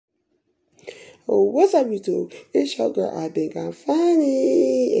Oh, what's up, YouTube? It's your girl, I Think I'm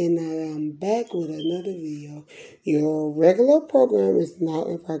Funny, and I'm back with another video. Your regular program is now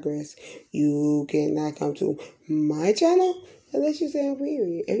in progress. You cannot come to my channel unless you say I'm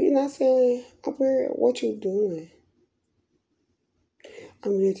weird. If you're not saying I'm weird, what you doing?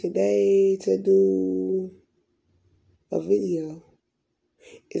 I'm here today to do a video.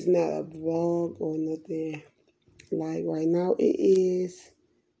 It's not a vlog or nothing. Like right now, it is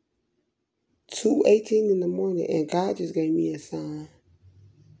 2:18 in the morning, and God just gave me a sign.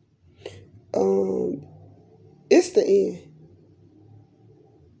 It's the end.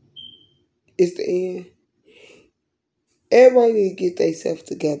 It's the end. Everybody need to get themselves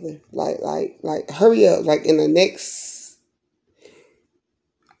together. Like, hurry up. Like in the next,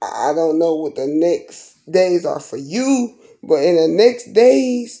 I don't know what the next days are for you, but in the next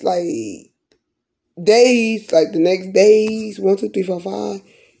days, like the next days, 1, 2, 3, 4, 5,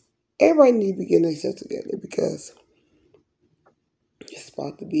 everybody need to be getting themselves together because it's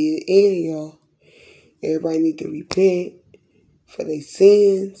about to be the end, y'all. Everybody need to repent for their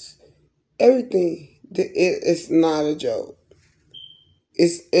sins. Everything. It's not a joke.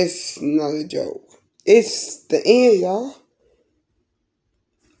 It's not a joke. It's the end, y'all.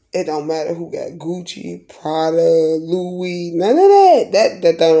 It don't matter who got Gucci, Prada, Louis, none of that.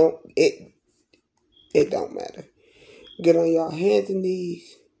 That don't it don't matter. Get on your hands and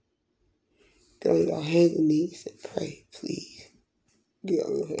knees. Get on your hands and knees and pray, please. Get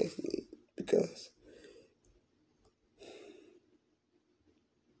on your hands and knees because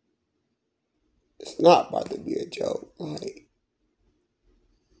it's not about to be a joke. Like,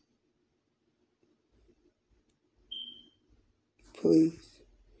 please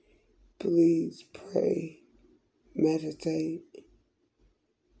pray, meditate.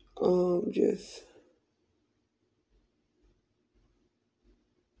 Just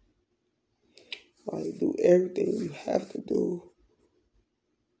like do everything you have to do.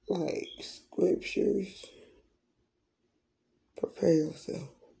 Like scriptures. Prepare yourself.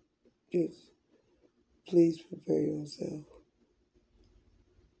 Just please prepare yourself.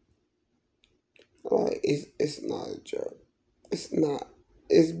 Like it's not a joke. It's not.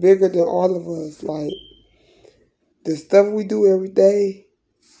 It's bigger than all of us. Like the stuff we do every day,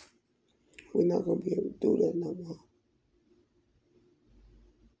 we're not gonna be able to do that no more.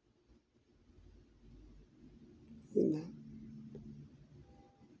 We're not.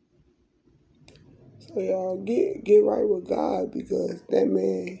 So y'all get right with God because that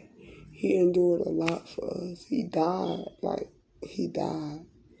man, he endured a lot for us. He died. Like he died.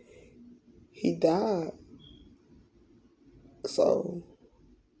 He died. So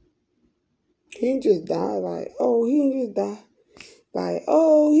he didn't just die like, oh, he didn't just die. Like,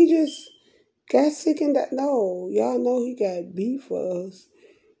 oh, he just got sick and that. No, y'all know he got beat for us.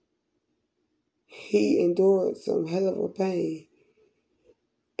 He endured some hell of a pain.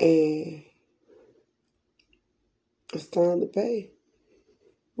 And it's time to pay.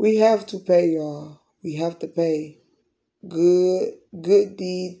 We have to pay, y'all. We have to pay. Good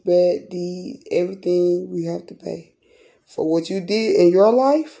deeds, bad deeds, everything we have to pay. For what you did in your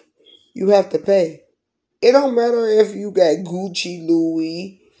life, you have to pay. It don't matter if you got Gucci,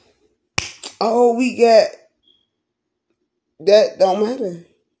 Louis. Oh, we got... That don't matter.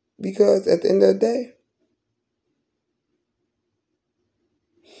 Because at the end of the day,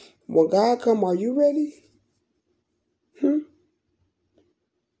 when God come, are you ready? When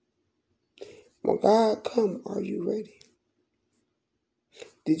God come, are you ready?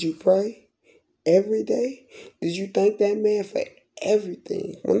 Did you pray every day? Did you thank that man for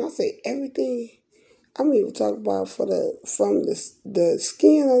everything? When I say everything, I'm even talking about from the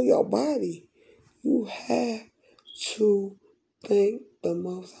skin on your body. You have to thank the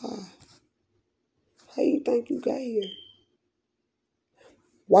Most High. How you think you got here?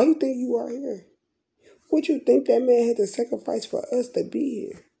 Why you think you are here? What you think that man had to sacrifice for us to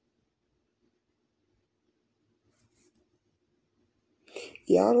be here?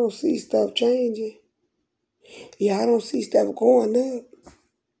 Y'all don't see stuff changing. Y'all don't see stuff going up.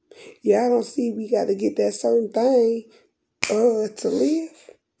 Y'all don't see we got to get that certain thing to live.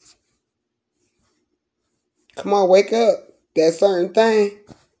 Come on, wake up. That certain thing.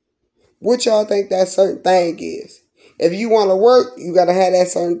 What y'all think that certain thing is? If you want to work, you got to have that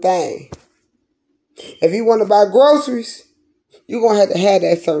certain thing. If you want to buy groceries, you're going to have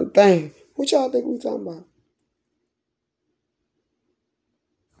that certain thing. What y'all think we talking about?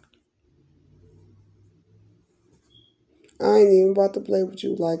 I ain't even about to play with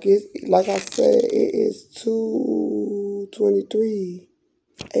you. Like I said, it is 2:23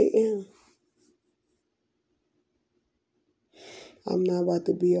 a.m. I'm not about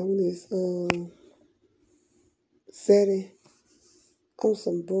to be on this setting on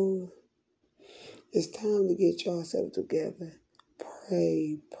some bull. It's time to get yourself together.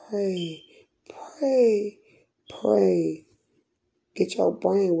 Pray, pray, pray, pray. Get your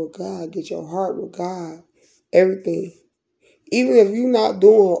brain with God. Get your heart with God. Everything. Even if you're not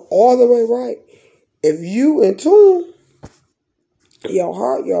doing all the way right, if you in tune, your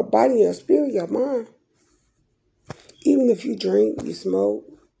heart, your body, your spirit, your mind, even if you drink, you smoke,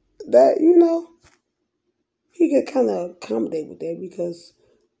 that, he can kind of accommodate with that because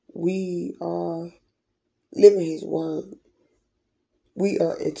we are living his word. We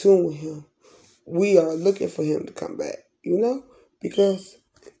are in tune with him. We are looking for him to come back, because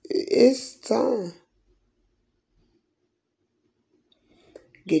it's time.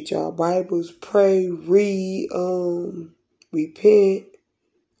 Get y'all Bibles, pray, read, repent,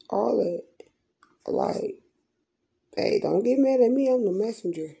 all that. Like, hey, don't get mad at me. I'm the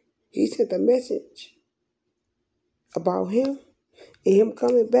messenger. He sent a message about him and him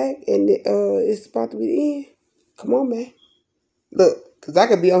coming back, and it's about to be the end. Come on, man. Look, because I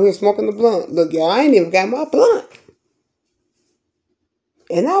could be on here smoking the blunt. Look, y'all, I ain't even got my blunt.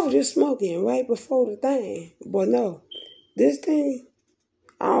 And I was just smoking right before the thing. But no, this thing,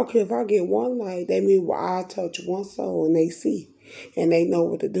 I don't care if I get one light. That means I touch one soul and they see. And they know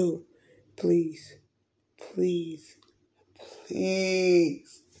what to do. Please, please,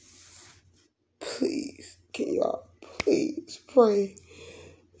 please, please, can y'all please pray?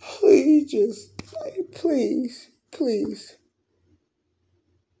 Please just, please, please.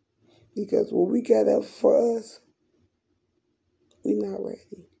 Because what we got up for us, we not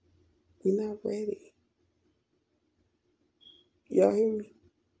ready. We not ready. Y'all hear me?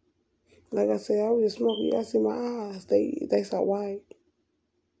 Like I said, I was just smoking. Y'all see my eyes. They so white.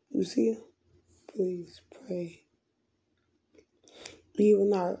 You see them? Please pray.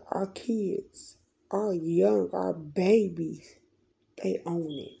 Even our kids, our babies, they own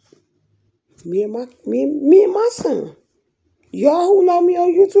it. Me and my son. Y'all who know me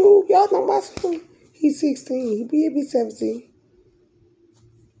on YouTube, y'all know my son. He's 16. He'll be 17.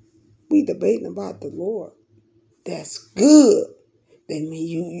 We debating about the Lord. That's good.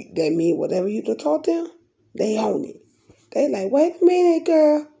 That mean whatever you done taught them, they own it. They like, wait a minute,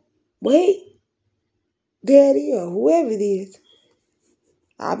 girl. Wait. Daddy or whoever it is.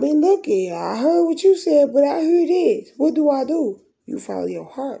 I've been looking. I heard what you said, but I heard this. What do I do? You follow your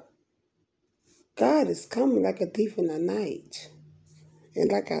heart. God is coming like a thief in the night.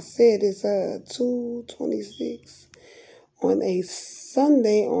 And like I said, it's 2:26 on a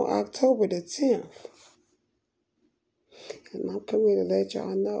Sunday on October the 10th. And I'm coming to let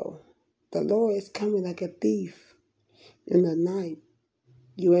y'all know the Lord is coming like a thief in the night.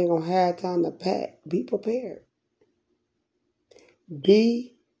 You ain't gonna have time to pack. Be prepared.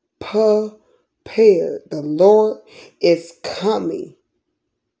 Be prepared. The Lord is coming.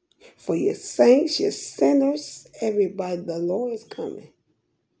 For your saints, your sinners, everybody, the Lord is coming.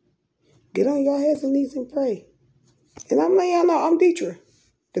 Get on your heads and knees and pray. And I'm letting y'all know I'm Deetra.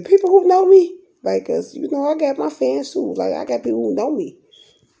 The people who know me, like, cause I got my fans too. Like, I got people who know me.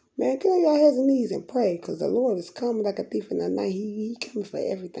 Man, get on your heads and knees and pray, cause the Lord is coming like a thief in the night. He coming for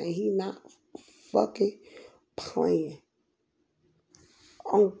everything. He not fucking playing.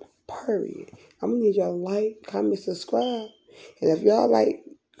 On period. I'm gonna need y'all to like, comment, subscribe. And if y'all like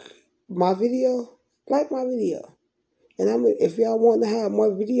my video, like my video. And if y'all want to have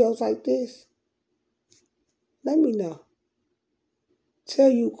more videos like this, let me know.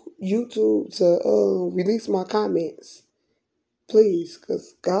 Tell YouTube to release my comments. Please,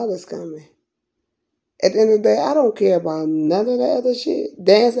 because God is coming. At the end of the day, I don't care about none of that other shit.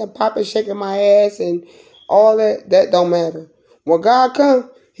 Dancing, popping, shaking my ass, and all that. That don't matter. When God comes,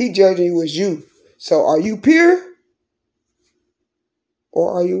 he judging you as you. So are you pure?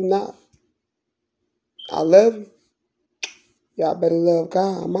 Or are you not? I love you. Y'all better love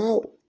God. I'm out.